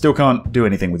 Still can't do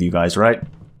anything with you guys, right?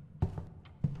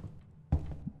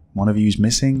 One of you's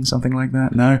missing? Something like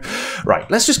that? No? Right,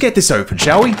 let's just get this open,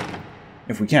 shall we?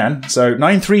 If we can. So,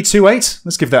 9328.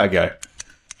 Let's give that a go.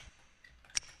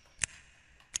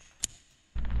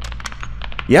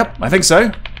 Yep, I think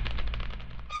so.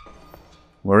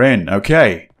 We're in.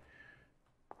 Okay.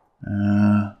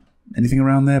 Anything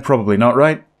around there? Probably not,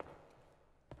 right?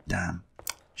 Damn.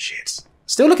 Shit.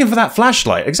 Still looking for that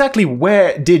flashlight. Exactly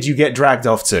where did you get dragged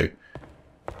off to?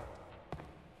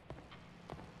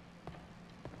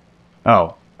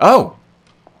 Oh. Oh!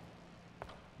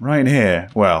 Right here.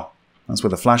 Well, that's where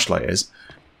the flashlight is.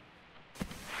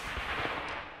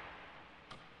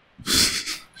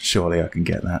 Surely I can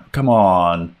get that. Come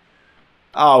on.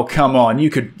 Oh, come on. You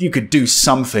could do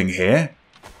something here.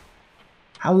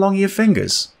 How long are your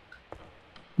fingers?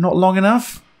 Not long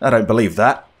enough? I don't believe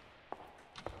that.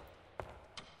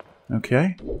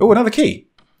 Okay. Oh, another key.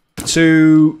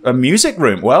 To a music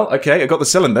room. Well, okay, I got the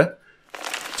cylinder.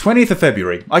 20th of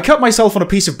February. I cut myself on a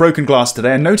piece of broken glass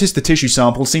today and noticed the tissue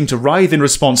sample seemed to writhe in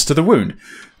response to the wound.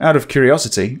 Out of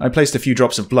curiosity, I placed a few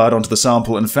drops of blood onto the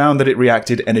sample and found that it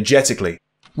reacted energetically.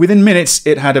 Within minutes,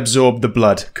 it had absorbed the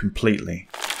blood completely.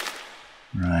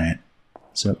 Right.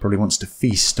 So it probably wants to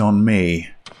feast on me.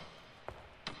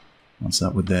 What's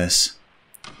up with this?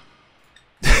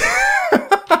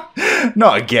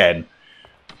 Not again.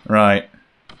 Right.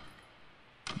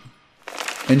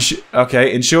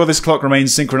 Okay, ensure this clock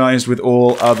remains synchronized with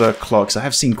all other clocks. I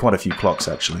have seen quite a few clocks,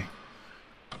 actually.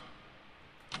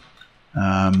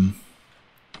 I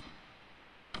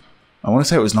want to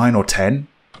say it was 9 or 10.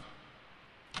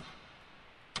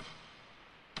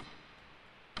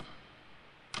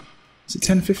 Is it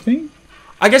 10:15?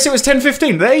 I guess it was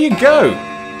 10:15. There you go.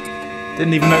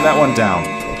 Didn't even note that one down.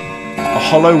 A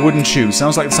hollow wooden shoe.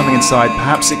 Sounds like there's something inside.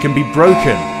 Perhaps it can be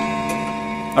broken.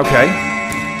 Okay.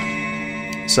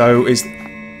 So is...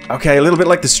 Okay, a little bit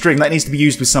like the string. That needs to be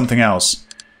used with something else.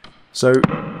 So...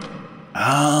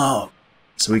 Oh.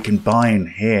 So we can bind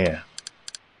here.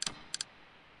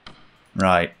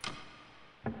 Right.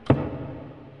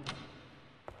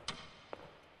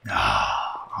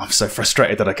 I'm so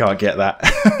frustrated that I can't get that.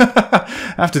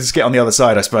 I have to just get on the other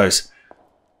side, I suppose.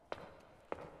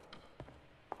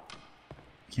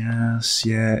 Yes,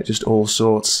 yeah, just all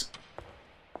sorts.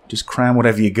 Just cram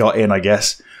whatever you got in, I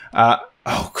guess.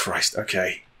 Oh, Christ,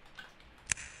 okay.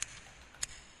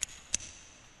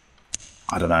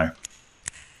 I don't know.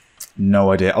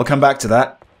 No idea. I'll come back to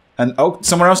that. And, oh,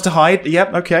 somewhere else to hide.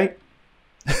 Yep, okay.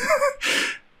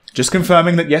 Just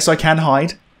confirming that, yes, I can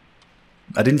hide.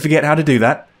 I didn't forget how to do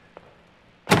that.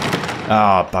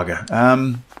 Ah,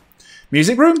 bugger.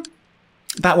 Music room?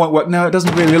 That won't work. No, it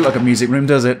doesn't really look like a music room,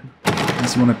 does it?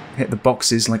 Unless you want to hit the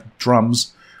boxes like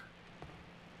drums.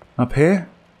 Up here?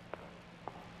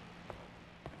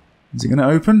 Is it going to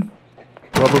open?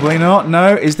 Probably not.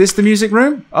 No. Is this the music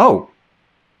room? Oh.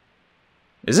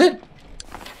 Is it?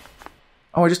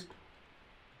 Oh, I just...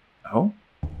 Oh.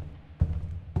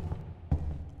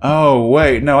 Oh,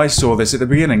 wait. No, I saw this at the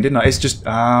beginning, didn't I? It's just...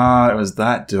 Ah, it was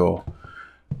that door.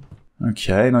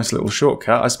 Okay, nice little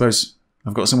shortcut. I suppose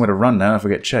I've got somewhere to run now if I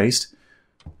get chased.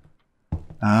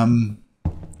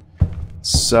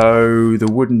 So, the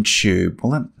wooden tube. Will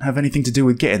that have anything to do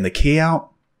with getting the key out?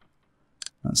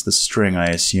 That's the string, I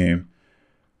assume.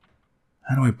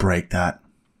 How do I break that?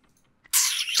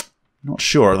 Not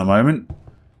sure at the moment.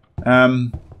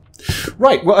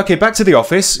 Right, well, okay, back to the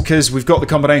office, because we've got the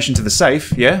combination to the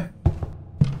safe, yeah?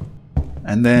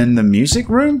 And then the music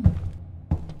room?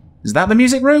 Is that the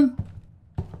music room?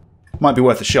 Might be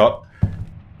worth a shot.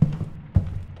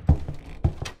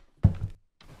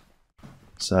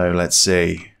 So, let's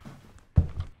see.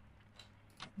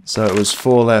 So it was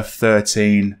 4 left,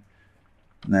 13,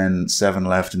 and then 7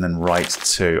 left, and then right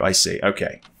 2. I see,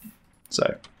 okay.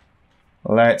 So,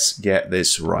 let's get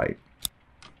this right.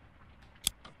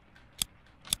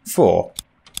 4.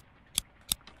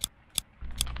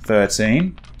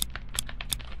 13.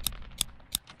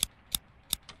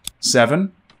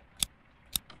 7.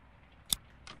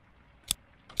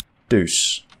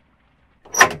 Deuce.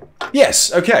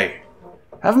 Yes, okay.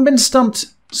 Haven't been stumped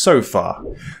so far.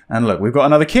 And look, we've got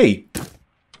another key.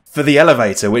 For the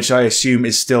elevator, which I assume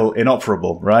is still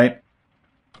inoperable, right?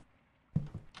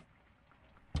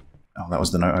 Oh, that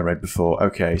was the note I read before.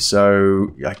 Okay,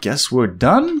 so I guess we're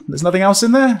done? There's nothing else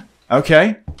in there?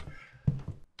 Okay.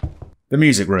 The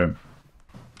music room.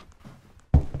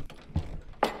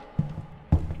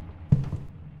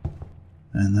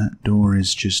 And that door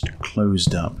is just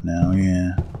closed up now,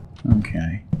 yeah.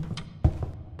 Okay.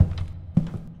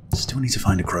 Still need to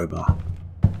find a crowbar.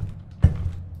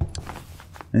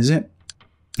 Is it?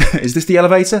 Is this the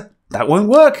elevator? That won't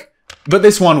work! But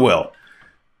this one will.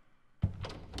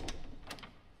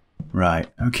 Right,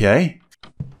 okay.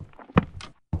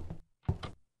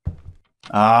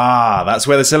 Ah, that's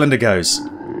where the cylinder goes.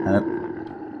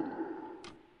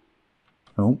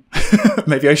 Oh,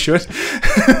 maybe I should.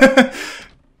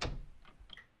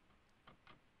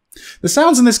 The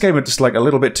sounds in this game are just like a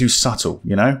little bit too subtle,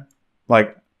 you know?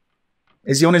 Like,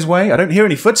 is he on his way? I don't hear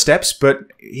any footsteps, but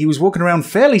he was walking around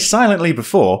fairly silently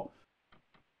before.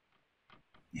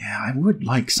 Yeah, I would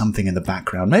like something in the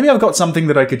background. Maybe I've got something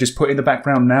that I could just put in the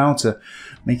background now to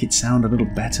make it sound a little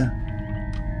better.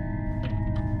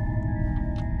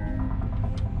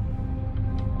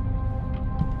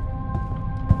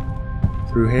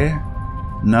 Through here?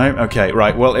 No? Okay,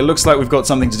 right. Well, it looks like we've got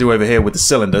something to do over here with the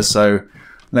cylinder, so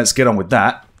let's get on with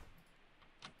that.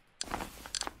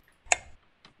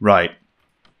 Right.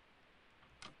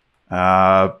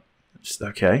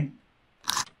 Okay.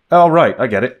 Oh, right, I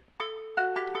get it.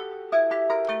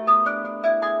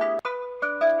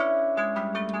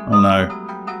 Oh no.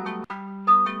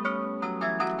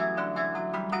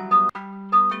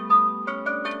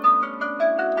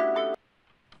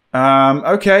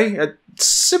 Okay, a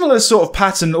similar sort of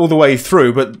pattern all the way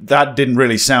through, but that didn't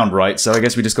really sound right, so I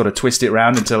guess we just got to twist it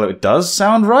around until it does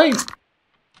sound right?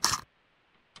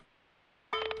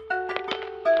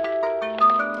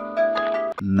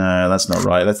 No, that's not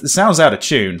right. It sounds out of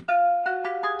tune.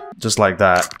 Just like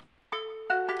that.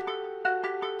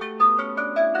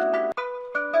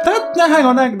 No, hang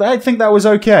on, I think that was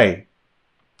okay.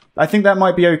 I think that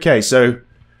might be okay, so...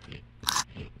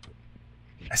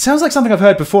 It sounds like something I've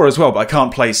heard before as well, but I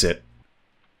can't place it.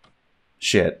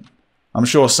 Shit. I'm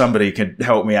sure somebody can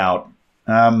help me out.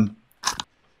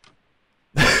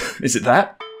 Is it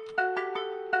that?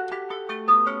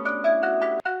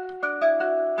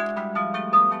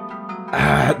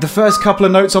 The first couple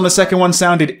of notes on the second one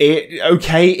sounded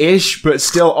okay-ish, but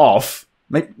still off.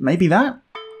 Maybe that?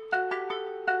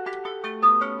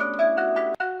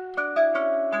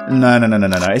 No.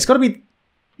 It's got to be...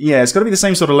 Yeah, it's got to be the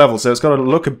same sort of level, so it's got to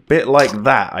look a bit like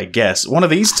that, I guess. One of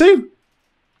these two?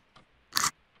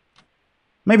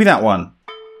 Maybe that one.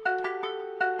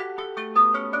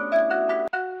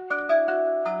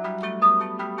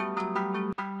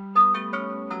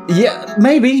 Yeah,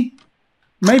 maybe.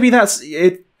 Maybe that's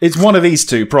it. It's one of these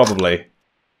two, probably.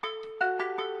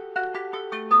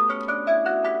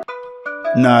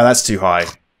 No, that's too high.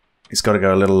 It's got to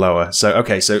go a little lower. So,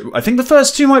 okay, so I think the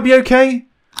first two might be okay.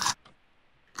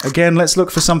 Again, let's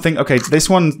look for something. Okay, this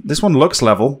one looks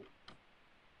level.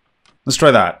 Let's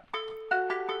try that.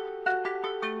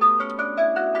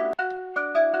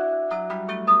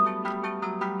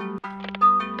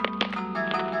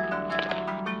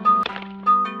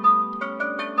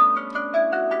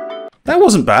 That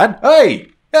wasn't bad.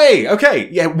 Hey! Hey! Okay,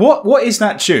 yeah, what is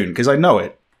that tune? Because I know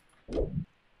it.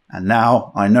 And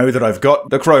now, I know that I've got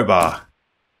the crowbar.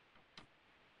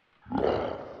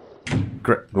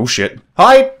 Oh shit.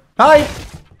 Hide! Hide!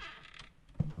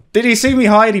 Did he see me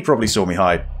hide? He probably saw me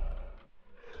hide.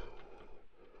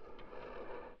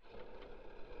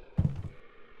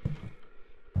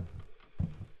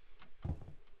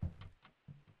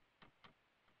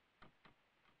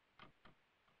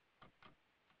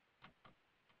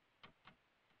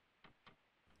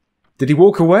 Did he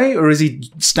walk away, or is he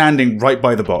standing right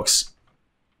by the box?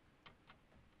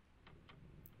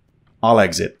 I'll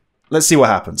exit. Let's see what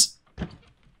happens.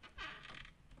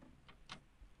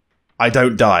 I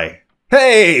don't die.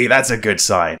 Hey, that's a good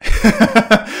sign.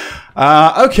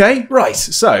 Okay, right,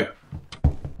 so.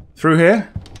 Through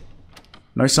here.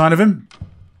 No sign of him?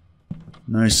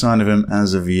 No sign of him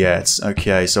as of yet.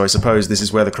 Okay, so I suppose this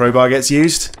is where the crowbar gets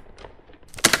used.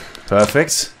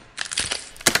 Perfect.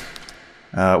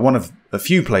 One of a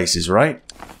few places, right?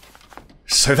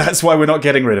 So that's why we're not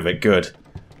getting rid of it. Good.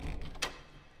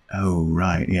 Oh,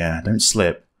 right, yeah. Don't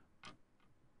slip.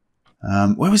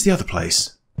 Where was the other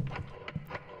place?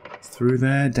 Through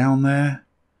there? Down there?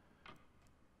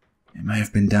 It may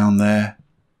have been down there.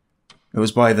 It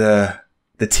was by the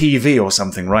TV or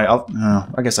something, right?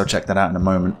 I guess I'll check that out in a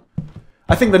moment.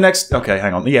 I think the next... Okay,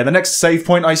 hang on. Yeah, the next save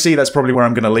point I see, that's probably where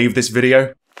I'm going to leave this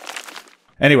video.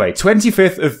 Anyway,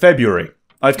 25th of February.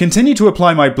 I've continued to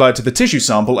apply my blood to the tissue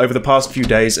sample over the past few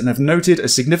days and have noted a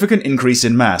significant increase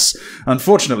in mass.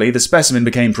 Unfortunately, the specimen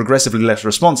became progressively less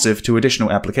responsive to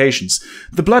additional applications.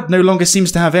 The blood no longer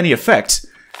seems to have any effect.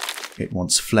 It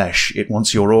wants flesh. It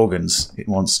wants your organs. It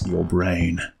wants your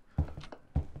brain.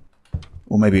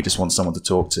 Or maybe it just wants someone to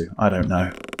talk to. I don't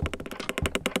know.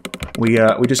 We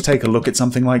just take a look at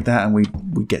something like that and we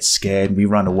get scared and we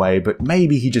run away, but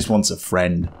maybe he just wants a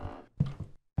friend.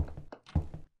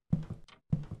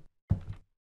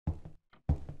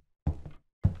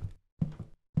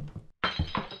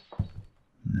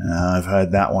 I've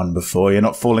heard that one before. You're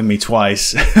not fooling me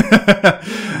twice.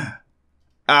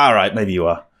 Alright, maybe you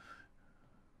are.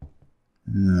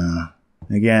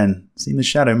 Again, seen the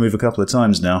shadow move a couple of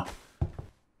times now.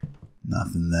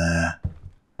 Nothing there.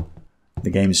 The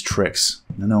game's tricks.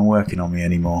 They're not working on me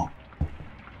anymore.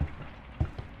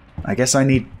 I guess I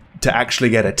need to actually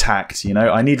get attacked, you know?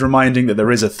 I need reminding that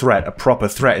there is a threat, a proper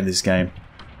threat in this game.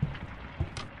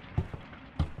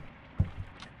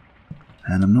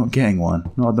 And I'm not getting one.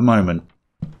 Not at the moment.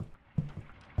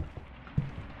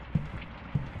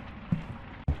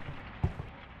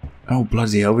 Oh,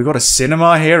 bloody hell. We've got a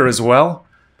cinema here as well?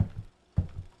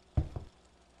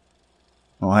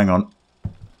 Oh, hang on.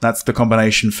 That's the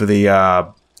combination for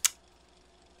the,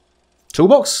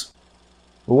 toolbox?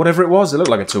 Or whatever it was. It looked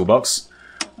like a toolbox.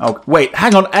 Oh, wait.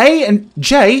 Hang on. A and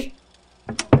J?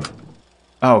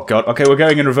 Oh, God. Okay, we're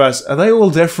going in reverse. Are they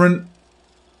all different?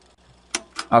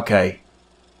 Okay.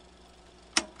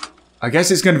 I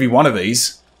guess it's going to be one of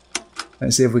these.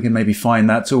 Let's see if we can maybe find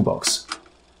that toolbox.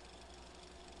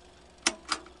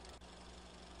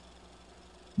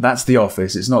 That's the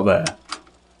office. It's not there.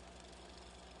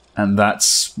 And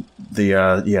that's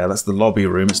the, yeah, that's the lobby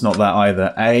room. It's not that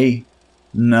either. A.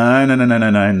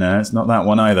 No. It's not that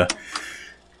one either.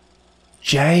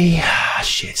 J.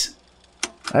 Shit.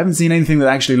 I haven't seen anything that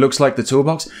actually looks like the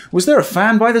toolbox. Was there a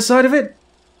fan by the side of it?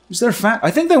 Was there a fan? I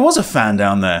think there was a fan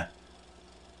down there.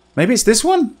 Maybe it's this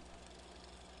one?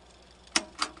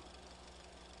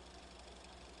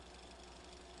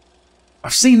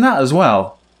 I've seen that as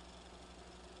well.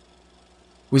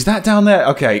 Was that down there?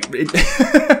 Okay.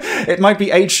 It might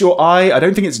be H or I. I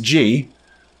don't think it's G.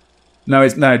 No,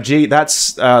 it's no G.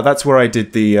 That's where I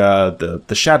did the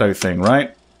shadow thing,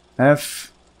 right?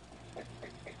 F.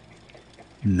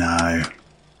 No.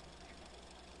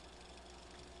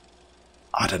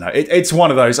 I don't know. It's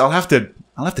one of those. I'll have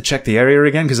to check the area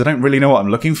again because I don't really know what I'm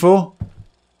looking for.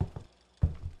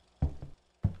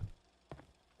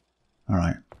 All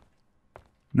right.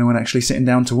 No one actually sitting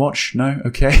down to watch? No?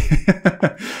 Okay.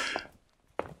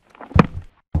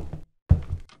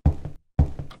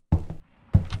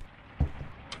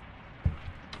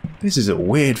 This is a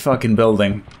weird fucking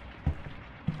building.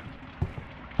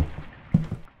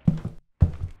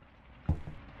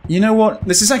 You know what?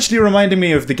 This is actually reminding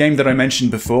me of the game that I mentioned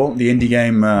before, the indie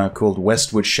game called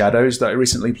Westwood Shadows that I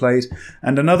recently played,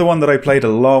 and another one that I played a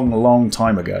long, long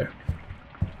time ago.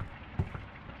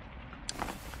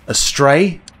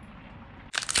 Astray?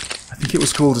 I think it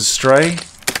was called Astray,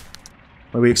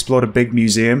 where we explored a big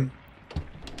museum.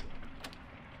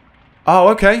 Oh,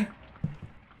 okay.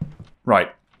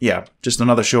 Right, yeah, just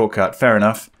another shortcut, fair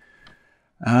enough.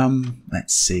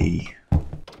 Let's see.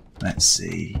 Let's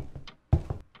see.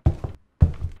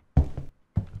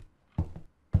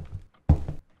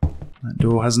 That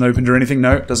door hasn't opened or anything.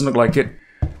 No, doesn't look like it.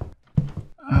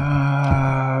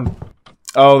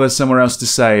 Oh, there's somewhere else to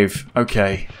save.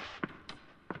 Okay.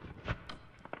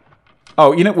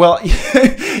 Oh, you know, well,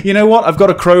 you know what? I've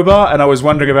got a crowbar, and I was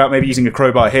wondering about maybe using a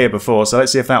crowbar here before, so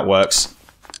let's see if that works.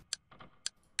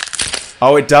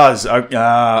 Oh, it does.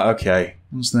 Okay.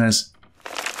 What's this?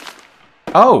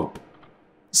 Oh!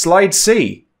 Slide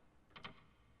C.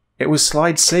 It was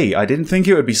slide C. I didn't think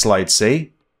it would be slide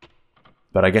C.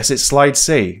 But I guess it's slide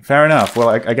C. Fair enough. Well,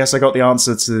 I guess I got the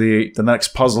answer to the next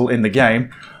puzzle in the game.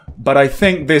 But I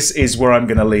think this is where I'm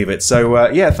going to leave it. So,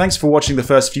 yeah, thanks for watching the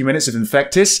first few minutes of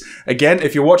Infectis. Again,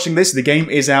 if you're watching this, the game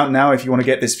is out now if you want to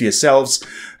get this for yourselves.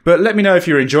 But let me know if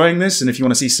you're enjoying this and if you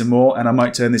want to see some more, and I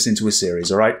might turn this into a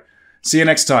series, alright? See you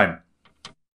next time.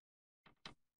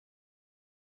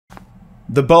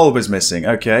 The bulb is missing.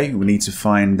 Okay, we need to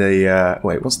find a...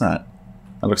 wait, what's that?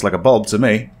 That looks like a bulb to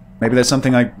me. Maybe there's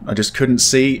something I just couldn't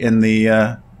see in the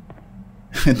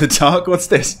in the dark. What's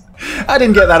this? I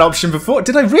didn't get that option before.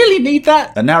 Did I really need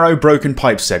that? A narrow broken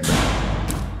pipe segment.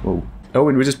 Whoa. Oh,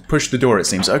 and we just pushed the door, it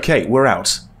seems. Okay, we're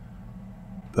out.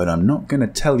 But I'm not going to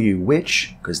tell you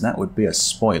which, because that would be a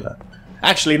spoiler.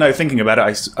 Actually, no, thinking about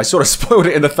it, I sort of spoiled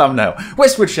it in the thumbnail.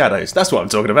 Westwood Shadows, that's what I'm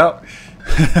talking about.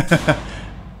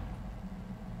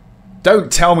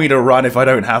 Don't tell me to run if I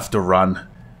don't have to run.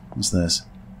 What's this?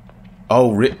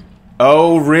 Oh,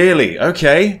 really?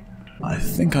 Okay. I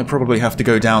think I probably have to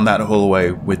go down that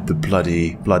hallway with the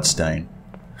bloody bloodstain.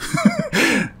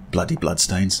 Bloody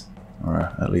bloodstains.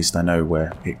 Or at least I know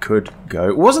where it could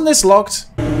go. Wasn't this locked?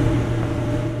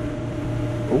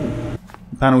 Oh,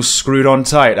 the panel's screwed on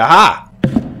tight. Aha!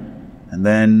 And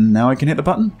then now I can hit the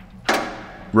button?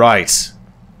 Right.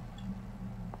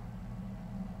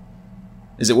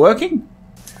 Is it working?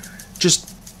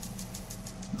 Just...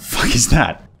 what the fuck is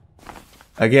that?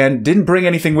 Again, didn't bring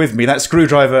anything with me. That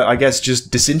screwdriver, I guess, just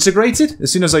disintegrated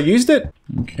as soon as I used it.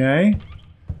 Okay.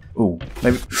 Ooh,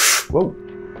 maybe... whoa.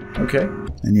 Okay.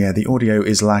 And yeah, the audio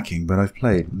is lacking, but I've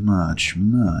played much,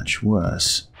 much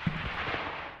worse.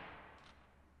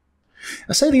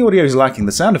 I say the audio is lacking,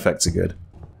 the sound effects are good.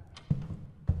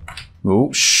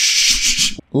 Oh,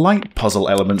 shh. Light puzzle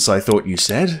elements, I thought you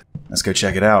said. Let's go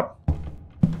check it out.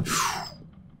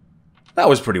 That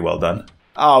was pretty well done.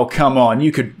 Oh, come on.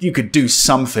 You could do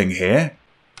something here.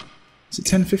 Is it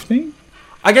 10:15?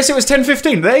 I guess it was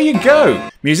 10:15. There you go.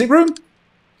 Music room?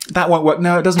 That won't work.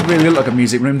 No, it doesn't really look like a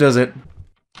music room, does it?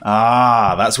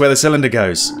 Ah, that's where the cylinder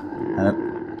goes.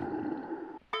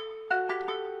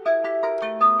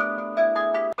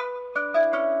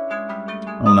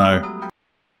 Oh no.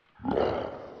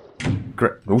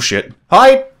 Oh shit.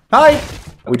 Hide! Hide!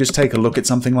 We just take a look at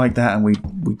something like that and we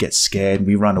get scared and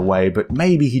we run away, but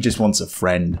maybe he just wants a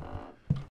friend.